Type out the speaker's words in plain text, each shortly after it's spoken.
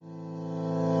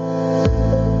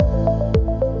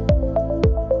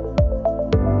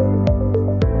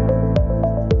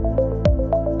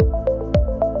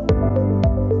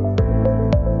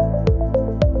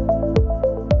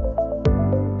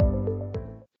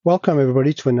Welcome,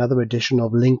 everybody, to another edition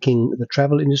of Linking the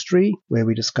Travel Industry, where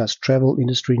we discuss travel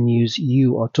industry news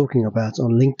you are talking about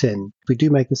on LinkedIn. We do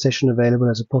make the session available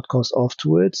as a podcast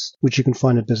afterwards, which you can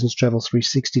find at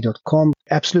businesstravel360.com.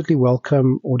 Absolutely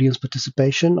welcome audience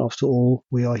participation. After all,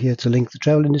 we are here to link the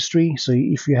travel industry. So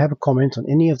if you have a comment on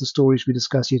any of the stories we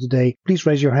discuss here today, please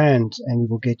raise your hand and we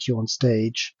will get you on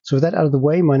stage. So with that out of the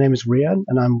way, my name is Rian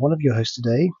and I'm one of your hosts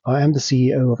today. I am the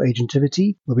CEO of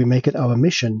Agentivity, where we make it our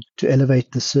mission to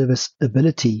elevate the service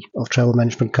ability of travel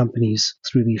management companies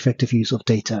through the effective use of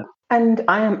data. And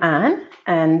I am Anne,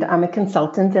 and I'm a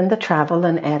consultant in the travel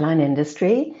and airline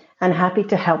industry, and happy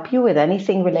to help you with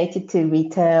anything related to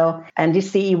retail,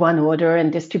 NDC, one order,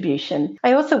 and distribution.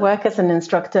 I also work as an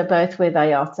instructor both with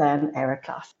IATA and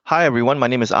Aeroclass. Hi, everyone. My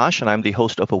name is Ash, and I'm the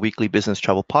host of a weekly business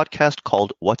travel podcast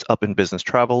called What's Up in Business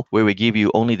Travel, where we give you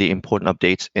only the important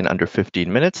updates in under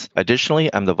 15 minutes.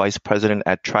 Additionally, I'm the vice president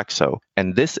at Traxo,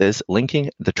 and this is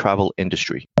Linking the Travel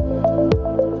Industry.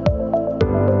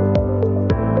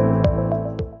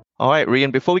 All right,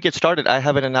 Rian, before we get started, I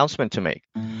have an announcement to make.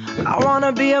 I want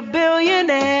to be a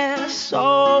billionaire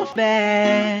so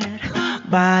bad.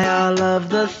 Buy all of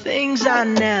the things I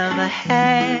never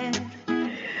had.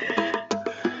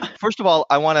 First of all,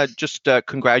 I want to just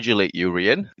congratulate you,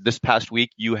 Rian. This past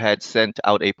week, you had sent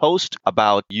out a post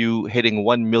about you hitting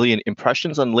 1 million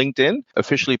impressions on LinkedIn,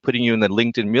 officially putting you in the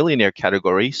LinkedIn Millionaire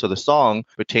category. So the song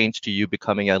pertains to you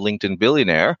becoming a LinkedIn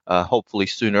billionaire, hopefully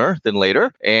sooner than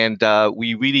later. And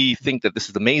we really think that this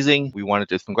is amazing. We wanted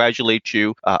to congratulate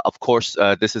you. Of course,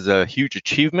 this is a huge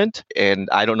achievement. And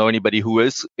I don't know anybody who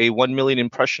is a 1 million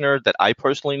impressioner that I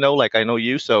personally know, like I know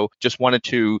you. So just wanted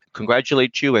to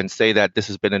congratulate you and say that this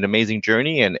has been an amazing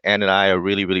journey, and Anne and I are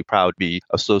really, really proud to be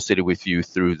associated with you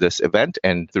through this event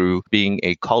and through being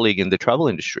a colleague in the travel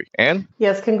industry. Anne?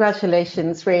 Yes,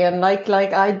 congratulations, Rian. Like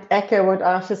I echo what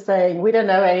Ash is saying. We don't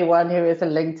know anyone who is a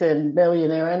LinkedIn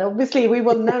millionaire, and obviously we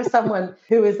will know someone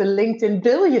who is a LinkedIn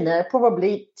billionaire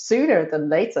probably sooner than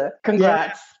later.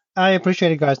 Congrats. Yeah. I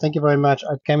appreciate it, guys. Thank you very much.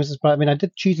 I came as a surprise. I mean, I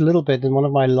did cheat a little bit in one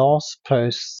of my last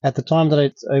posts. At the time that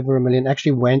it's over 1 million,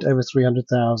 actually went over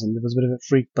 300,000. It was a bit of a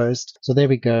freak post. So there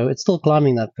we go. It's still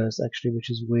climbing that post, actually, which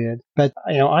is weird. But,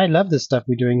 I love this stuff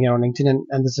we're doing here on LinkedIn,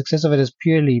 and the success of it is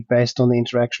purely based on the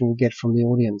interaction we get from the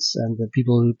audience and the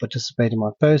people who participate in my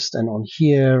post and on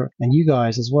here, and you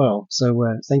guys as well. So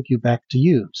thank you back to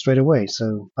you straight away.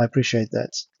 So I appreciate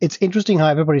that. It's interesting how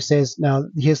everybody says, now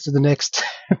here's to the next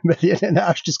million, and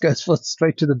Ash just goes for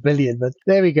straight to the billion. But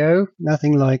there we go.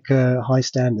 Nothing like high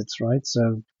standards, right?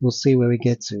 So we'll see where we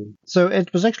get to. So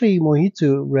it was actually Mohit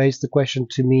who raised the question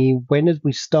to me, when did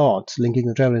we start linking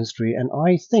the travel industry? And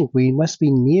I think we must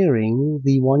be nearing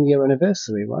the 1 year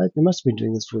anniversary, right? We must have been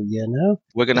doing this for a year now.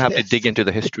 We're going to have to dig into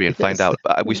the history and find out.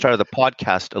 We started the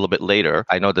podcast a little bit later.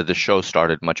 I know that the show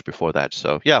started much before that.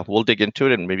 So yeah, we'll dig into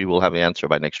it and maybe we'll have the answer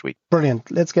by next week. Brilliant.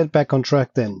 Let's get back on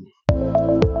track then.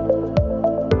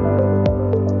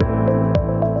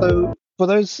 So for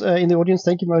those in the audience,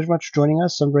 thank you very much for joining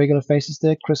us. Some regular faces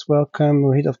there. Chris, welcome.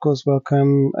 Mohit, of course,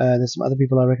 welcome. There's some other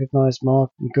people I recognize.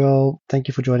 Mark, Miguel, thank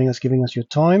you for joining us, giving us your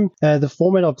time. The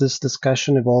format of this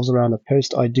discussion evolves around a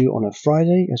post I do on a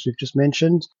Friday, as we've just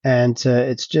mentioned. And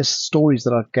it's just stories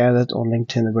that I've gathered on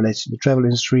LinkedIn that relates to the travel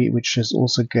industry, which has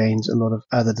also gained a lot of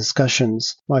other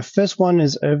discussions. My first one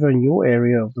is over in your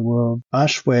area of the world,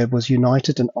 Ash, where it was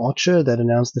United and Archer that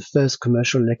announced the first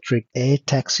commercial electric air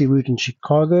taxi route in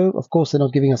Chicago. Of course, they're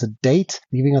not giving us a date.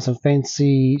 They're giving us some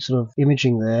fancy sort of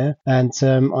imaging there. And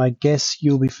I guess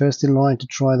you'll be first in line to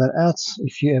try that out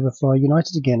if you ever fly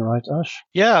United again, right, Ash?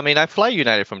 Yeah, I mean, I fly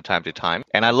United from time to time.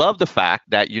 And I love the fact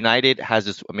that United has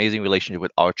this amazing relationship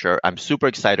with Archer. I'm super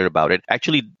excited about it.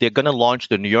 Actually, they're going to launch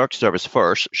the New York service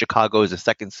first. Chicago is the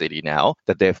second city now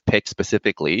that they've picked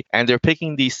specifically. And they're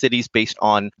picking these cities based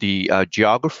on the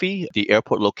geography, the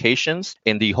airport locations,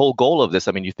 and the whole goal of this.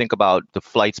 I mean, you think about the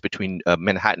flights between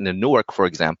Manhattan and Newark, for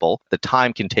example, the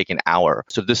time can take an hour.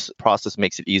 So this process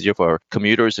makes it easier for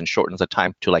commuters and shortens the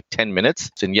time to like 10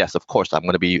 minutes. And yes, of course, I'm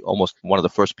going to be almost one of the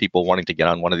first people wanting to get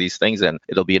on one of these things, and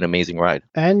it'll be an amazing ride.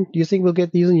 And do you think we'll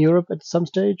get these in Europe at some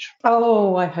stage?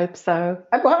 Oh, I hope so.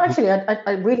 Well, actually,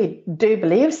 I really do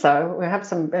believe so. We have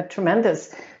some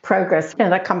tremendous progress.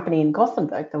 That company in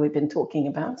Gothenburg that we've been talking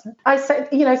about. I said,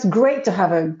 it's great to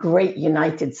have a great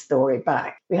United story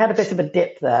back. We had a bit of a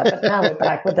dip there, but now we're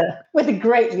back with a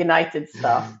great United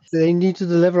stuff. They need to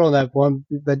deliver on that one.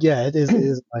 But yeah, it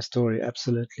is my story.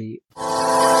 Absolutely.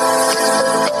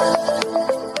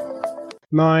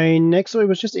 My next story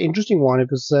was just an interesting one. It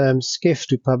was Skift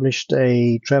who published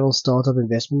a travel startup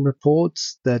investment report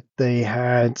that they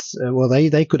had,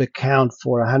 they could account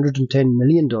for $110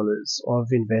 million of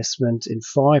investment in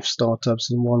 5 startups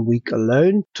in 1 week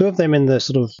alone. 2 of them in the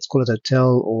sort of, let's call it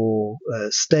hotel or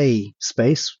stay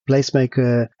space.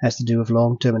 Placemaker has to do with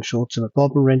long-term and short-term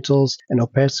apartment rentals, and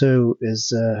Operto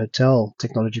is a hotel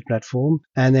technology platform.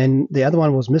 And then the other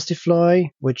one was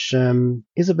Mystifly, which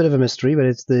is a bit of a mystery, but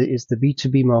it's the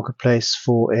B2B marketplace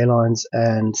for airlines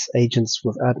and agents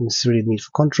without necessarily the need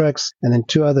for contracts. And then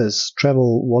 2 others,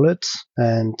 Travel Wallet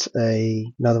and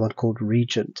another one called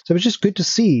Regent. So it was just good to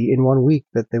see in 1 week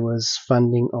that there was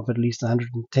funding of at least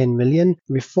 110 million.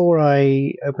 Before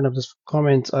I open up this for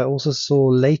comment, I also saw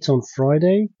late on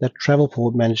Friday that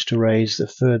Travelport managed to raise a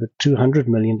further $200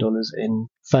 million in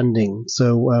funding.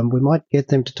 So we might get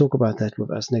them to talk about that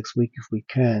with us next week if we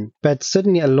can. But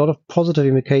certainly a lot of positive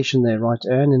indication there, right,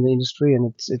 Anne, in the industry,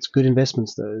 and it's good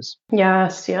investments, those.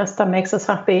 Yes, that makes us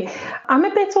happy. I'm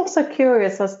a bit also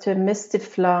curious as to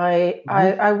Mystifly.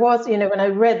 I was, when I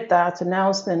read that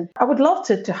announcement, I would love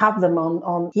to have them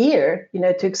on here,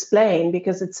 to explain,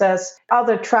 because it says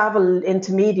other travel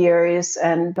intermediaries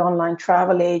and online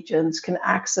travel agents can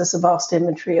access a vast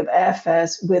inventory of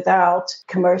airfares without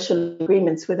commercial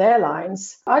agreements with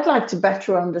airlines. I'd like to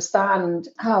better understand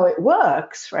how it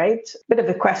works, right? Bit of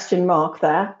a question mark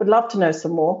there. Would love to know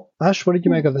some more. Ash, what did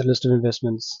you make of that list of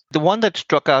investments? The one that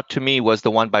struck out to me was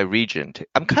the one by Regent.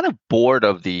 I'm kind of bored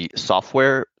of the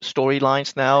software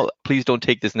storylines now. Please don't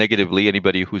take this negatively,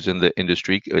 anybody who's in the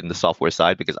industry, in the software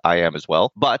side, because I am as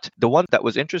well. But the one that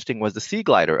was interesting was the Sea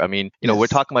Glider. I mean, Yes. We're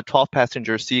talking about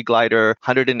 12-passenger Sea Glider,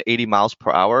 180 miles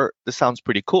per hour. This sounds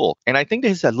pretty cool. And I think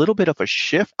there's a little bit of a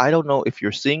shift. I don't know if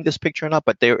you're seeing this picture or not,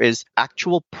 but there is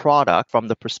actual product from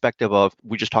the perspective of,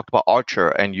 we just talked about Archer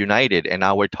and United, and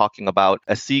now we're talking about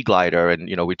a Sea Glider, and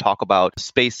we talk about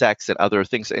SpaceX and other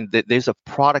things, and there's a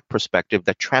product perspective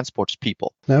that transports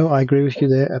people. No, I agree with you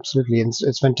there, absolutely. And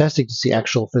it's fantastic to see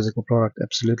actual physical product,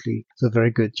 absolutely. So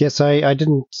very good. Yes, I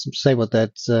didn't say what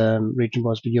that region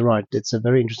was, but you're right. It's a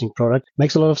very interesting product.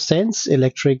 Makes a lot of sense.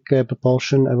 Electric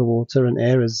propulsion over water and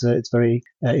air is it's very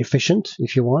efficient,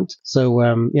 if you want. So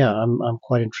I'm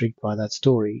quite intrigued by that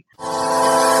story.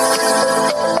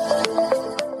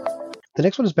 The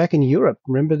next one is back in Europe.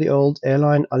 Remember the old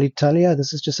airline Alitalia?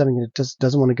 This is just something that just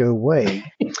doesn't want to go away.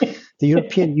 The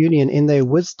European Union, in their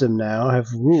wisdom now, have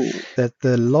ruled that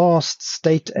the last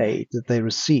state aid that they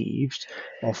received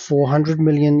of 400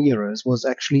 million euros was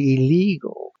actually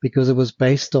illegal because it was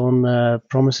based on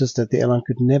promises that the airline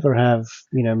could never have,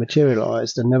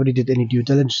 materialized, and nobody did any due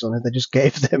diligence on it. They just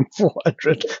gave them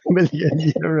 400 million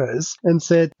euros and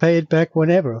said, pay it back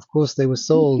whenever. Of course, they were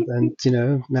sold, and,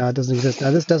 now it doesn't exist. Now,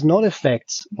 this does not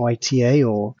affect ITA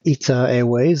or ITA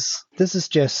Airways. This is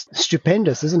just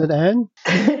stupendous, isn't it, Anne?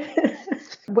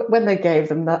 When they gave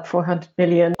them that 400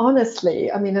 million,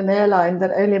 honestly, I mean, an airline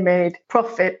that only made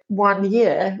profit 1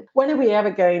 year, when are we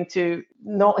ever going to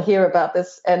not hear about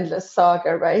this endless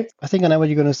saga, right? I think I know what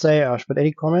you're going to say, Ash, but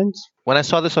any comments? When I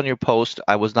saw this on your post,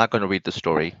 I was not going to read the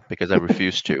story because I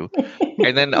refused to.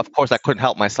 And then, of course, I couldn't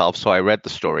help myself, so I read the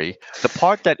story. The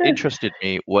part that interested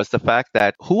me was the fact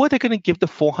that who are they going to give the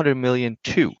 400 million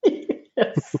to?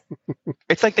 Yes.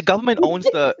 It's like the government owns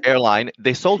the airline.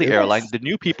 They sold the airline. The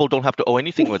new people don't have to owe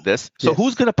anything with this. So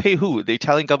who's going to pay who? The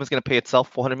Italian government's going to pay itself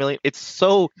 400 million? It's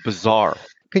so bizarre.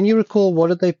 Can you recall what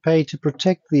did they pay to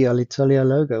protect the Alitalia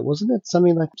logo? Wasn't it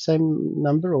something like the same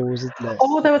number, or was it less?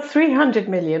 Oh, there was 300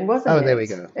 million, wasn't it? Oh, there we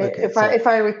go. Okay, if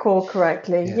I recall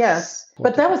correctly, yes.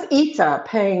 But that was ITA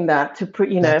paying that to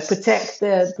protect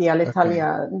the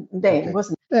Alitalia name,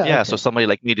 wasn't it? Yeah, so somebody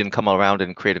like me didn't come around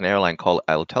and create an airline called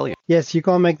Alitalia. Yes, you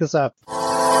can't make this up.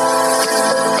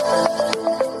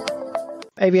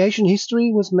 Aviation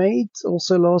history was made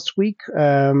also last week.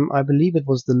 I believe it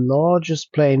was the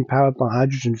largest plane powered by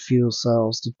hydrogen fuel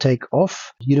cells to take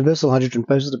off. Universal Hydrogen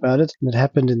posted about it, and it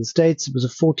happened in the States. It was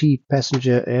a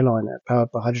 40-passenger airliner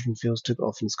powered by hydrogen fuels took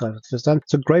off in the sky for the first time.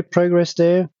 So great progress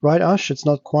there, right, Ash? It's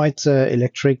not quite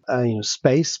electric,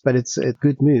 space, but it's a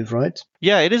good move, right?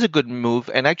 Yeah, it is a good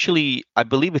move. And actually, I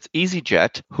believe it's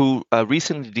EasyJet who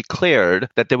recently declared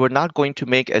that they were not going to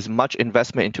make as much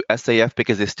investment into SAF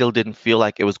because they still didn't feel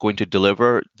like it was going to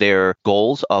deliver their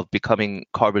goals of becoming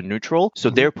carbon neutral. So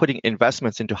they're putting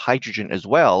investments into hydrogen as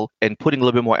well and putting a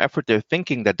little bit more effort. They're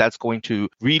thinking that that's going to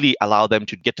really allow them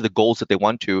to get to the goals that they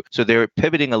want to. So they're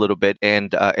pivoting a little bit.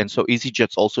 And so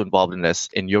EasyJet's also involved in this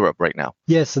in Europe right now.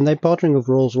 Yes, and they're partnering with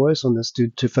Rolls-Royce on this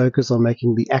to focus on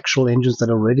making the actual engines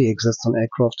that already exist on on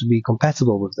aircraft to be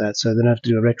compatible with that, so they don't have to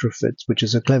do a retrofit, which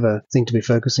is a clever thing to be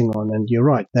focusing on. And you're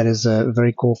right, that is a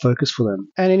very core focus for them.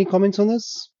 And any comments on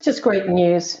this? Just great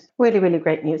news. Really, really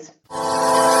great news.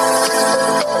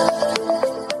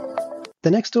 The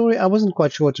next story, I wasn't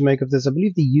quite sure what to make of this. I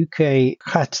believe the UK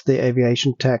cut their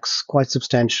aviation tax quite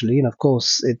substantially. And of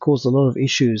course, it caused a lot of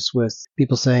issues with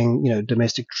people saying,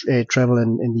 domestic air travel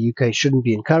in the UK shouldn't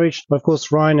be encouraged. But of course,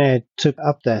 Ryanair took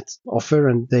up that offer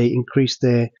and they increased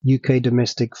their UK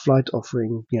domestic flight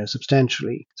offering,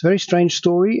 substantially. It's a very strange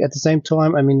story. At the same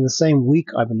time, the same week,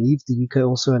 I believe, the UK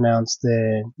also announced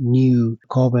their new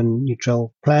carbon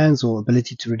neutral plans or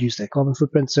ability to reduce their carbon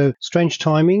footprint. So strange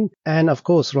timing. And of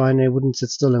course, Ryanair wouldn't sit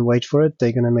still and wait for it.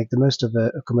 They're going to make the most of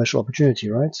a commercial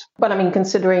opportunity, right? But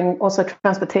considering also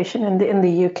transportation in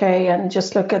the UK, and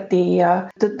just look at the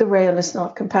rail is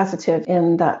not competitive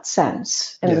in that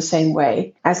sense, in the same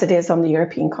way as it is on the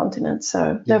European continent.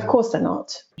 So no, of course they're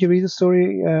not. Did you read the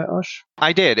story, Ash?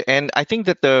 I did. And I think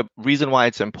that the reason why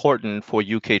it's important for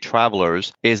UK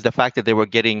travelers is the fact that they were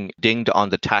getting dinged on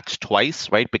the tax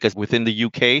twice, right? Because within the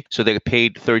UK, so they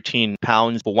paid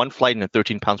 £13 for one flight and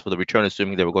 £13 for the return,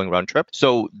 assuming they were going round trip.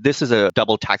 So this is a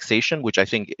double taxation, which I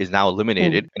think is now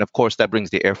eliminated. And of course, that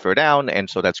brings the airfare down. And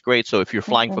so that's great. So if you're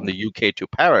flying from the UK to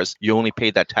Paris, you only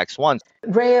pay that tax once.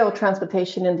 Rail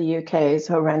transportation in the UK is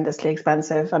horrendously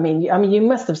expensive. You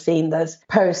must have seen those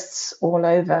posts all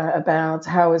over about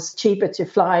how it's cheaper to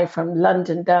fly from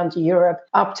London down to Europe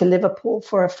up to Liverpool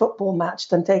for a football match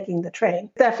than taking the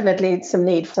train. Definitely some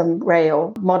need for some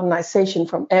rail modernization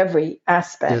from every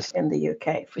aspect in the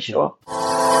UK, for sure.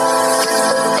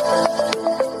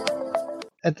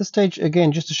 At this stage,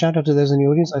 again, just a shout out to those in the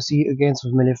audience. I see again some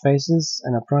familiar faces,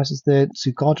 and our prices there.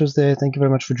 Sue Carter's there. Thank you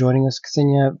very much for joining us.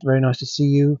 Ksenia, very nice to see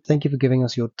you. Thank you for giving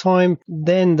us your time.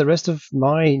 Then the rest of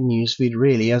my newsfeed,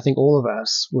 really, I think all of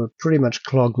us were pretty much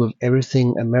clogged with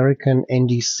everything American,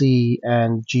 NDC,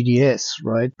 and GDS,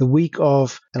 right? The week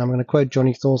of, and I'm going to quote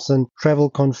Johnny Thorson, travel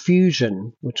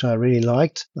confusion, which I really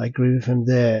liked. I agree with him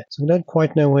there. So we don't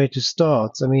quite know where to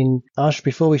start. Ash,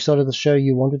 before we started the show,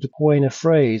 you wanted to coin a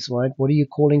phrase, right? What are you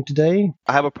calling today?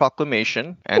 I have a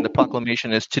proclamation, and the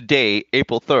proclamation is today,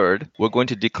 April 3rd, we're going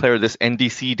to declare this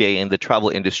NDC day in the travel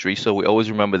industry. So we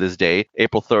always remember this day,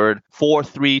 April 3rd,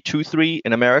 4323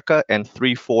 in America and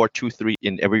 3423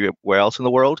 in everywhere else in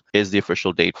the world is the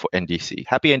official date for NDC.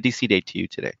 Happy NDC Day to you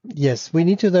today. Yes, we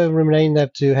need to though rename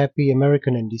that to Happy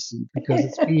American NDC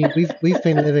because we've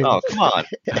been living. Oh, come on.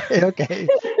 Okay.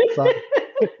 Fine.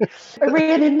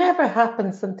 Really, it never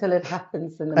happens until it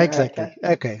happens in America. Exactly.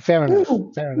 Okay, fair enough.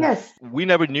 Fair enough. Yes. We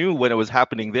never knew when it was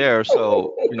happening there,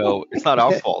 so, it's not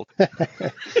our fault.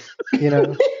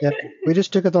 We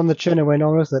just took it on the chin and went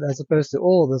on with it, as opposed to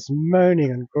all this moaning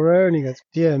and groaning. It's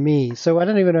dear me. So I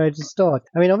don't even know where to start.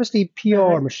 Obviously,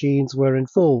 PR machines were in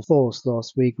full force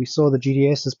last week. We saw the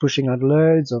GDS is pushing out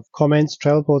loads of comments.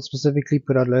 Travelport specifically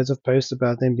put out loads of posts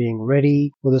about them being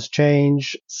ready for this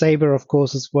change. Sabre, of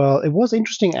course, as well. It was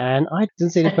interesting, Anne. I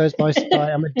didn't see any post by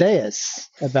Amadeus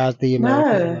about the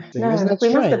American thing. No, Isn't that we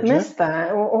strange, must have missed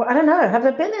that. Or I don't know. Have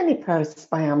there been any posts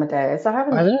by Amadeus? I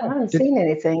haven't seen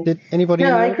anything. Did anybody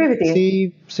I agree with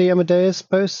you. see Amadeus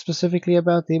post specifically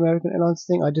about the American Airlines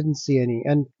thing? I didn't see any.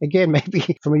 And again,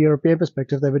 maybe from a European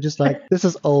perspective, they were just like, this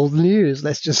is old news.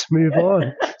 Let's just move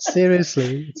on.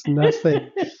 Seriously, it's nothing.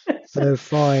 So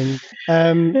fine.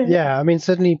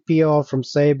 Certainly PR from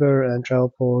Sabre and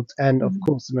Travelport and of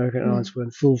course American Airlines were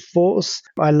in full force.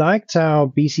 I liked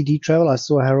how BCD Travel, I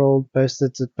saw Harold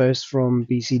posted a post from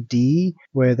BCD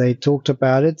where they talked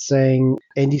about it saying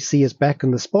NDC is back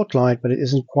in the spotlight, but it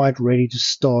isn't quite ready to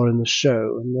star in the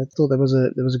show. And I thought that was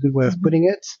a good way of putting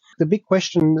it. The big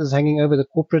question is hanging over the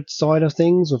corporate side of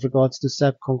things with regards to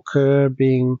SAP Concur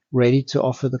being ready to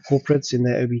offer the corporates in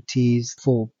their OBTs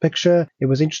full picture. It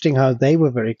was interesting how they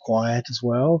were very quiet as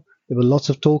well. There were lots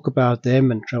of talk about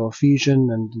them and Travel Fusion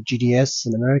and GDS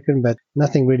and American, but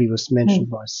nothing really was mentioned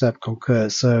by SAP Concur.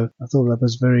 So I thought that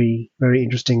was very, very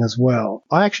interesting as well.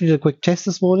 I actually did a quick test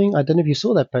this morning. I don't know if you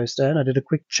saw that post, Anne. I did a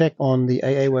quick check on the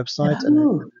AA website.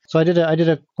 So I did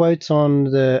a quote on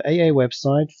the AA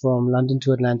website from London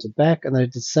to Atlanta back, and I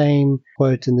did the same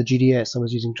quote in the GDS. I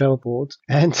was using Travelport,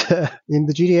 and in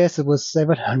the GDS it was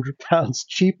 £700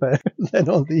 cheaper than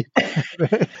on the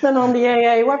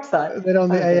AA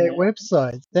website.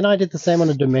 Website. Then I did the same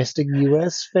on a domestic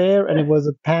US fare, and it was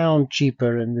 £1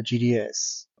 cheaper in the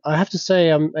GDS. I have to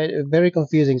say, very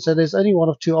confusing. So there's only one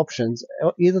of two options.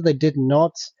 Either they did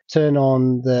not turn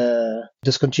on the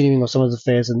discontinuing of some of the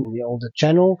fares in the older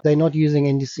channel, they're not using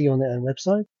NDC on their own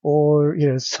website, or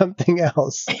something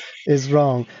else is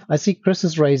wrong. I see Chris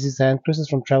has raised his hand. Chris is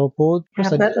from Travelport.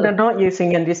 Chris, Yeah, they're not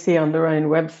using NDC on their own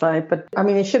website, but I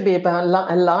mean, it should be about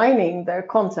aligning their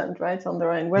content, right, on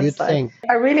their own you'd website. think.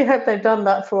 I really hope they've done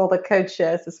that for all the code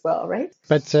shares as well, right?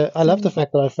 But I love the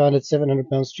fact that I found it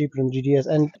 £700 cheaper than GDS,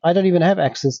 and I don't even have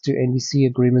access to NDC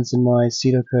agreements in my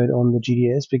CEDO code on the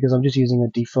GDS because I'm just using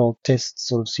a default test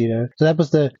sort of CEDO. So that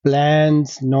was the bland,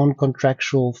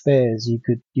 non-contractual fares you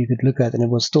could look at, and it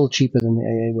was still cheaper than the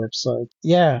AA website.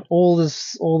 Yeah, all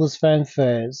this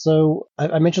fanfare. So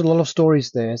I mentioned a lot of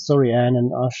stories there. Sorry, Anne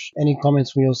and Ash. Any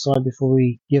comments from your side before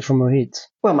we hear from Mohit?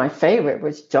 Well, my favorite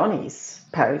was Johnny's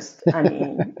post. I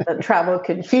mean, the travel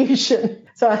confusion.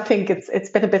 So I think it's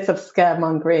been a bit of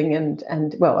scaremongering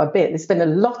and well, a bit. There's been a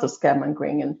lot of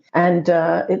scaremongering and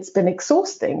it's been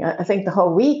exhausting. I think the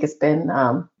whole week has been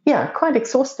quite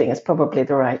exhausting is probably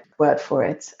the right word for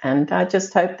it. And I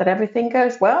just hope that everything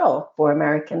goes well for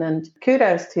American, and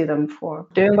kudos to them for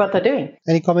doing what they're doing.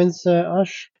 Any comments,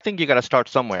 Ash? I think you got to start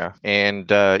somewhere. And,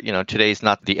 today's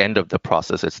not the end of the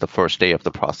process. It's the first day of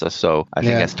the process. So I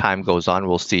think as time goes on,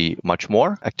 we'll see much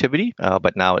more activity.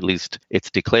 But now at least it's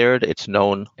declared, it's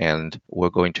known, and we're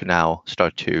going to now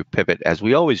start to pivot as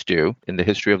we always do in the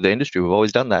history of the industry. We've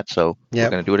always done that. So we're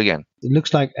going to do it again. It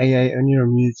looks like AA only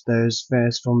removed those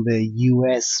fares from the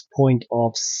US point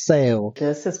of sale.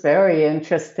 This is very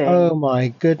interesting. Oh my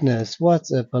goodness, what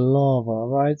a palaver,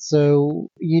 right? So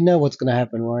you know what's going to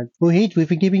happen, right? Mohit, we've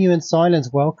been keeping you in silence.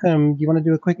 Welcome. You want to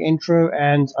do a quick intro?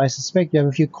 And I suspect you have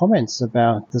a few comments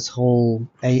about this whole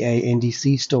AA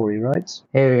NDC story, right?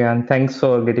 Hey, Rian, thanks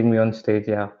for getting me on stage.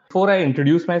 Yeah. Before I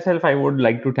introduce myself, I would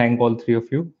like to thank all three of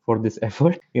you for this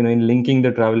effort, in linking the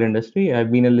travel industry.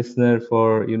 I've been a listener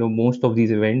for, most of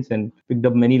these events and picked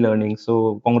up many learnings.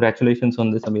 So congratulations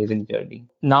on this amazing journey.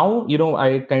 Now,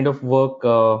 I kind of work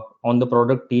on the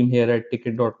product team here at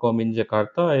ticket.com in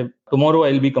Jakarta. Tomorrow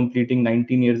I'll be completing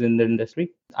 19 years in the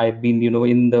industry. I've been,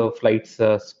 in the flights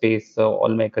space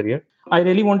all my career. I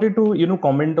really wanted to,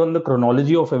 comment on the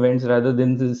chronology of events rather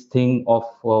than this thing of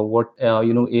what,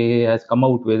 AA has come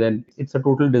out with. And it's a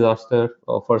total disaster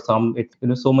for some. It's,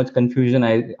 so much confusion.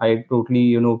 I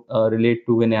totally, relate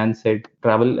to when Anne said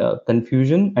travel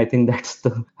confusion. I think that's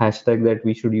the hashtag that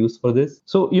we should use for this.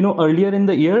 So, earlier in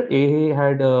the year, AA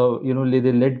had,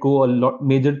 they let go a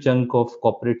major chunk of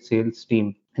corporate sales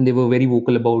team. And they were very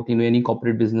vocal about, any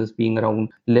corporate business being around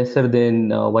lesser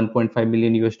than 1.5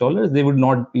 million US dollars, they would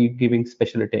not be giving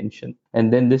special attention.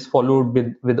 And then this followed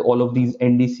with all of these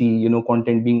NDC,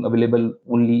 content being available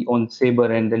only on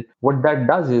Sabre. And then what that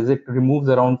does is it removes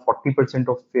around 40%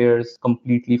 of fares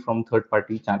completely from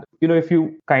third-party channels. If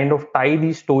you kind of tie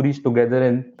these stories together,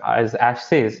 and as Ash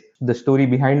says, the story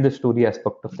behind the story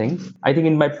aspect of things, I think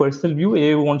in my personal view,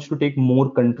 AA wants to take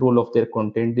more control of their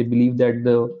content. They believe that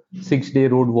the 6-day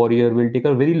road warrior will take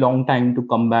a very long time to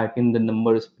come back in the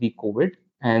numbers pre-COVID.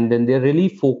 And then they're really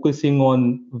focusing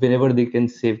on whenever they can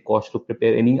save cost to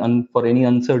prepare for any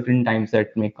uncertain times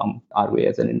that may come our way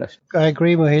as an industry. I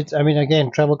agree, Mohit. I mean, again,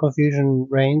 travel confusion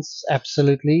reigns,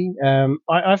 absolutely.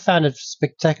 I found it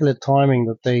spectacular timing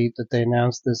that they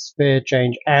announced this fare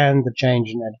change and the change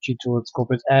in attitude towards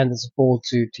corporates and the support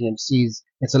to TMCs.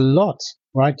 It's a lot,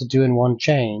 right, to do in one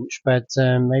change, but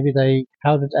maybe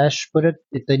how did Ash put it?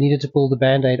 If they needed to pull the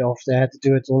Band-Aid off, they had to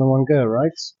do it all in one go,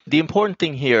 right? The important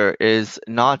thing here is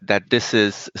not that this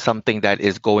is something that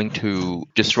is going to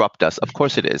disrupt us. Of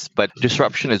course it is, but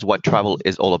disruption is what travel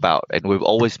is all about. And we've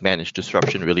always managed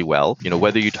disruption really well.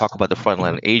 Whether you talk about the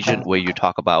frontline agent, where you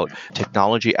talk about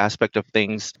technology aspect of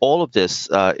things, all of this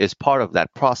is part of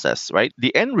that process, right?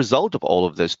 The end result of all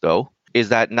of this, though, is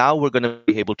that now we're going to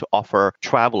be able to offer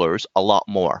travelers a lot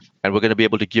more. And we're going to be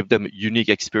able to give them unique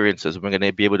experiences. We're going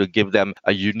to be able to give them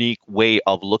a unique way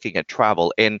of looking at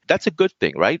travel. And that's a good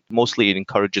thing, right? Mostly it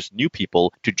encourages new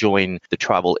people to join the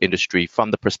travel industry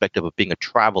from the perspective of being a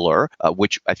traveler,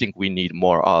 which I think we need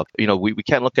more of. We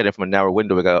can't look at it from a narrow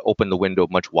window. We got to open the window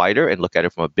much wider and look at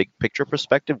it from a big picture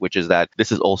perspective, which is that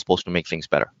this is all supposed to make things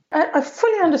better. I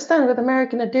fully understand what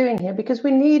American are doing here, because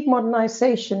we need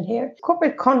modernization here.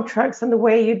 Corporate contracts and the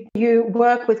way you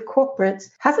work with corporates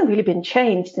hasn't really been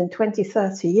changed in 20,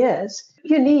 30 years.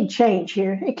 You need change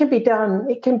here. It can be done.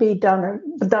 It can be done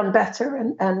better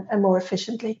and more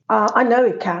efficiently. I know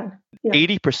it can. Yeah.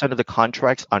 80% of the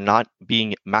contracts are not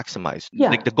being maximized. Yeah.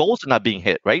 Like the goals are not being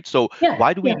hit, right? So Yeah,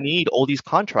 why do we yeah. need all these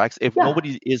contracts if Yeah.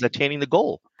 nobody is attaining the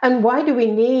goal? And why do we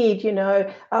need,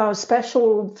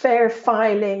 special fare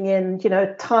filing in,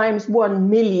 times 1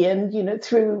 million,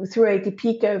 through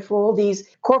ATPCO for all these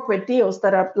corporate deals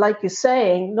that are, like you're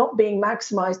saying, not being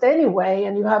maximized anyway,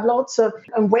 and you have lots of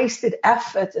wasted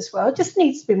effort as well. It just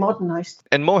needs to be modernized.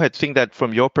 And Mohit, I think that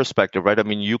from your perspective, right? I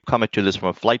mean, you come into this from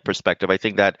a flight perspective. I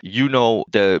think that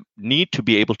the need to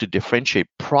be able to differentiate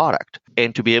product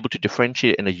and to be able to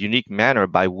differentiate in a unique manner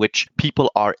by which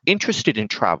people are interested in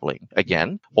traveling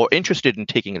again or interested in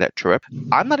taking that trip.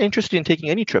 I'm not interested in taking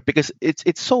any trip because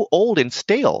it's so old and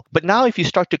stale. But now if you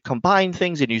start to combine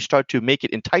things and you start to make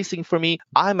it enticing for me,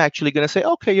 I'm actually going to say,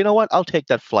 okay, you know what? I'll take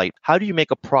that flight. How do you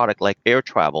make a product like air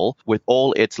travel with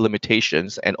all its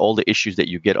limitations and all the issues that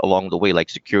you get along the way, like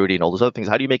security and all those other things?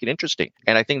 How do you make it interesting?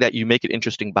 And I think that you make it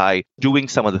interesting by doing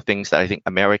some of the things that I think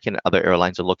American and other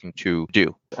airlines are looking to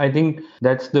do. I think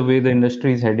that's the way the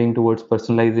industry is heading towards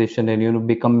personalization and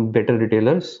become better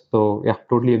retailers. So yeah,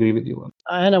 totally agree with you.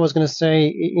 And I was going to say,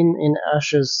 in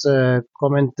Ash's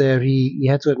comment there, he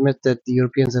had to admit that the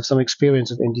Europeans have some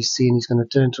experience of NDC, and he's going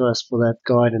to turn to us for that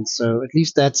guidance. So at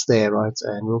least that's there, right?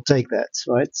 And we'll take that,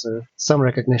 right? So some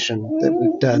recognition that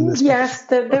we've done this. Yes,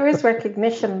 there is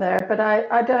recognition there, but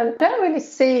I don't really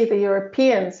see the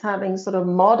Europeans having sort of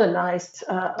modernized.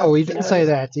 He didn't say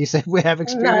that. He said we have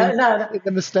experience No. in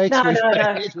the mistakes we've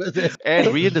made with it. And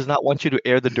Rian does not want you to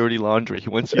air the dirty laundry. He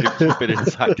wants you to keep it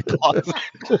inside the closet.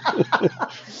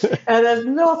 And there's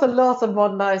not a lot of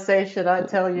modernization, I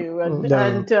tell you, and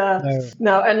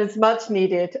it's much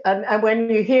needed. And when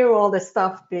you hear all this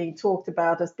stuff being talked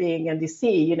about as being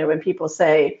NDC, when people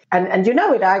say, and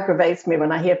it aggravates me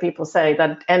when I hear people say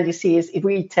that NDC is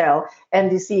retail,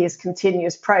 NDC is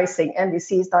continuous pricing,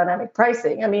 NDC is dynamic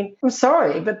pricing. I mean, I'm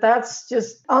sorry, but that's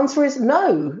just answer is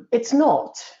no, it's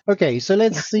not. Okay, so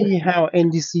let's see how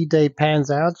NDC Day pans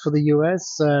out for the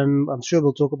US. I'm sure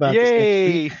we'll talk about this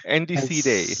next week. NDC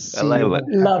Day. I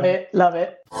love it. Love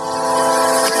it.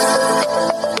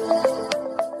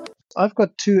 I've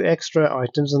got 2 extra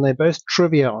items, and they're both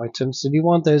trivia items. So do you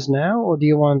want those now, or do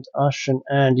you want Ash and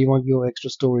Anne? Do you want your extra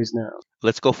stories now?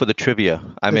 Let's go for the trivia.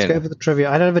 Let's go for the trivia.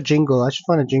 I don't have a jingle. I should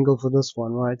find a jingle for this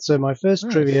one, right? So my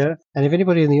first trivia, and if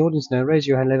anybody in the audience know, raise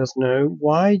your hand, let us know.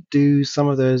 Why do some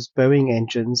of those Boeing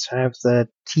engines have that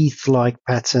teeth-like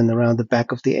pattern around the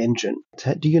back of the engine?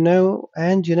 Do you know,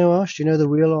 Anne? Do you know, Ash? Do you know the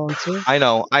real answer? I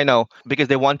know. Because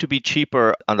they want to be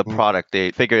cheaper on the product. They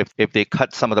figure if they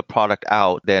cut some of the product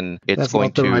out, then it's That's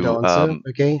going not the right answer.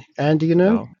 Okay. Anne, do you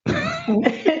know? No.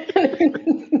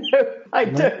 I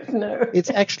don't know. It's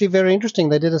actually very interesting.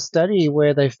 They did a study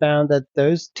where they found that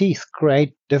those teeth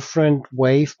create different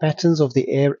wave patterns of the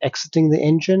air exiting the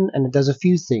engine, and it does a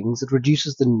few things. It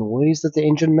reduces the noise that the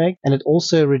engine makes, and it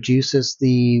also reduces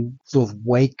the sort of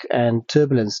wake and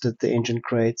turbulence that the engine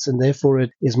creates, and therefore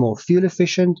it is more fuel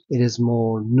efficient, it is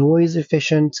more noise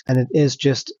efficient, and it is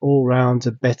just all round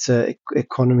a better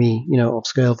economy, of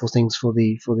scale for things for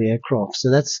the aircraft.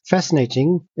 So that's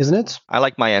fascinating, isn't it? I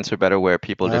like my answer better where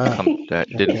people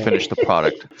didn't finish the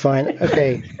product. Fine.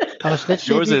 Okay.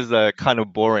 Yours is kind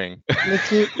of boring. Let's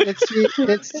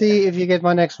see if you get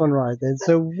my next one right then.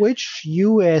 So which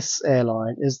US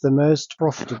airline is the most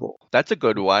profitable? That's a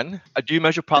good one. Do you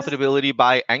measure profitability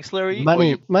by ancillary?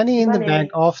 Money in the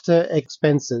bank after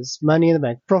expenses. Money in the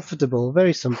bank. Profitable.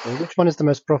 Very simple. Which one is the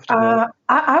most profitable?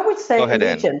 I would say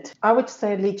Allegiant. Anne. I would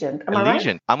say Allegiant. Am I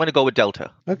right? I'm going to go with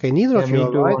Delta. Okay, neither of you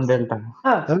are right. On Delta.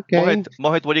 Okay.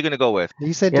 Mohit, what are you going to go with?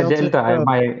 You said Delta. Delta.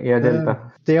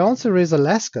 Delta. The answer is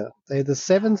Alaska. They're the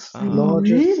 7th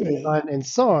largest airline in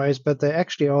size, but they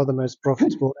actually are the most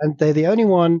profitable. And they're the only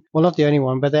one, well, not the only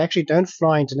one, but they actually don't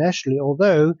fly internationally,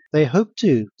 although they hope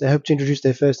to. They hope to introduce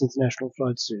their first international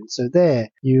flight soon. So there,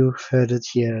 you've heard it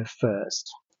here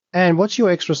first. And what's your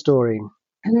extra story?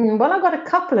 Well, I've got a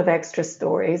couple of extra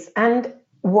stories, and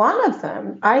one of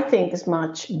them I think is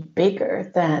much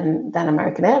bigger than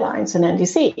American Airlines and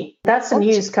NDC. That's the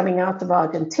news coming out of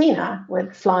Argentina with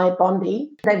Flybondi.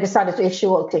 They've decided to issue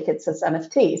all tickets as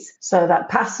NFTs so that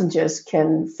passengers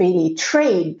can freely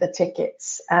trade the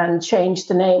tickets and change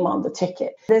the name on the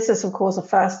ticket. This is, of course, a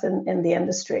first in the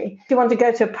industry. If you want to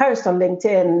go to a post on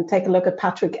LinkedIn, take a look at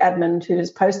Patrick Edmond, who's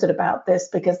posted about this,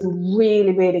 because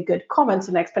really, really good comments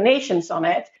and explanations on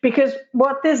it. Because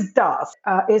what this does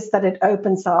is that it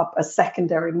opens up a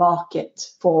secondary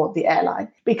market for the airline,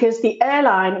 because the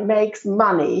airline makes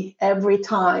money every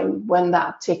time when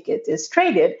that ticket is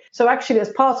traded. So actually, as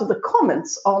part of the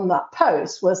comments on that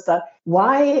post was that,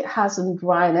 why hasn't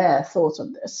Ryanair thought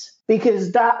of this?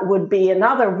 because that would be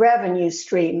another revenue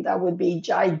stream that would be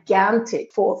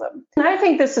gigantic for them. And I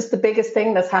think this is the biggest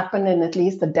thing that's happened in at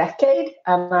least a decade,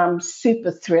 and I'm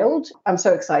super thrilled. I'm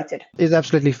so excited. It's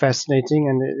absolutely fascinating,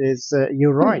 and it is.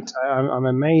 You're right. I'm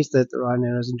amazed that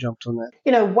Ryanair hasn't jumped on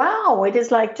that. Wow, it is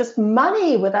like just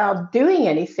money without doing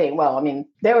anything. Well, I mean,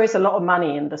 there is a lot of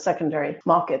money in the secondary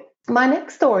market. My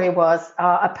next story was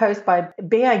a post by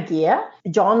Birger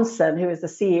Johnson, who is the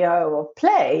CEO of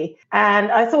Play.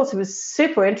 And I thought it was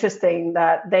super interesting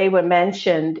that they were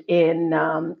mentioned in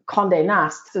Condé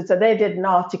Nast. So they did an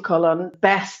article on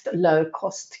best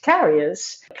low-cost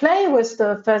carriers. Play was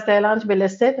the first airline to be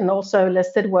listed, and also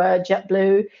listed were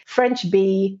JetBlue, French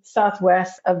Bee,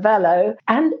 Southwest, Avelo,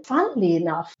 and funnily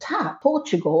enough, TAP,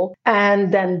 Portugal,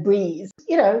 and then Breeze.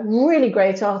 Really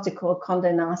great article,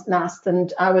 Condé Nast,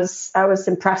 and I was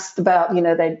impressed about,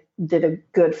 they did a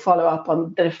good follow-up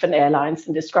on the different airlines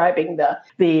and describing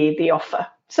the offer.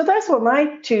 So those were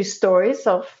my two stories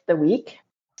of the week.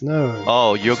 No.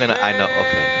 Oh, I know.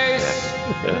 Okay.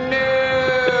 Yeah.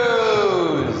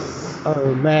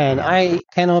 Oh man, I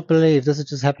cannot believe this is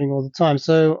just happening all the time.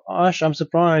 So, Ash, I'm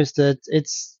surprised that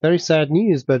it's very sad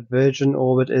news, but Virgin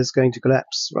Orbit is going to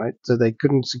collapse, right? So they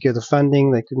couldn't secure the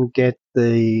funding, they couldn't get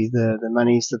the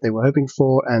monies that they were hoping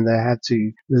for, and they had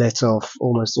to let off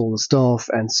almost all the staff.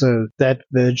 And so that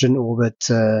Virgin Orbit,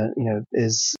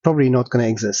 is probably not going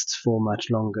to exist for much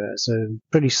longer. So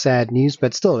pretty sad news,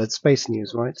 but still, it's space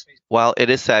news, right? Well, it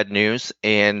is sad news,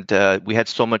 and we had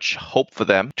so much hope for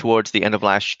them towards the end of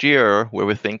last year, where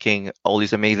we're thinking all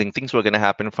these amazing things were going to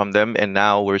happen from them, and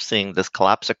now we're seeing this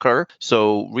collapse occur.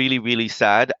 So really, really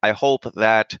sad. I hope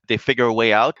that they figure a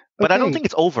way out, but I don't think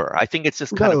it's over. I think it's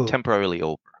just kind of temporarily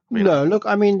over. No, look,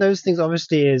 I mean, those things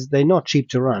obviously they're not cheap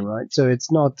to run, right? So it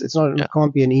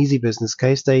can't be an easy business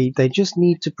case. They just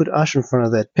need to put Ush in front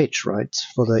of that pitch, right,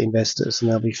 for the investors,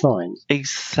 and they'll be fine.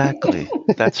 Exactly.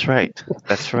 That's right.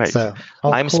 That's right. So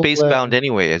I'm spacebound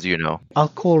anyway, as you know. I'll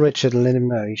call Richard and let him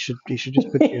know. He should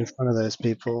just put you in front of those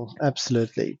people.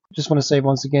 Absolutely. Just want to say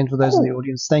once again, for those in the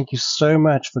audience, thank you so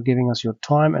much for giving us your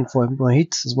time, and for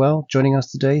Mohit as well joining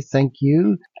us today. Thank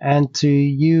you. And to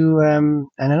you, and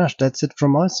Ash, that's it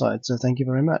from my side. So thank you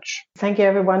very much. Thank you,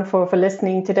 everyone, for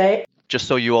listening today. Just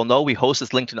so you all know, we host this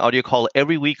LinkedIn audio call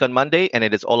every week on Monday, and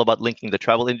it is all about linking the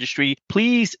travel industry.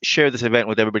 Please share this event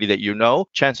with everybody that you know.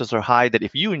 Chances are high that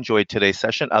if you enjoyed today's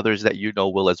session, others that you know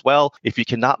will as well. If you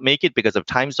cannot make it because of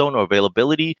time zone or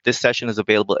availability, this session is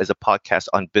available as a podcast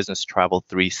on Business Travel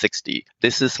 360.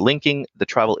 This is Linking the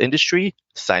Travel Industry,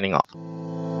 signing off.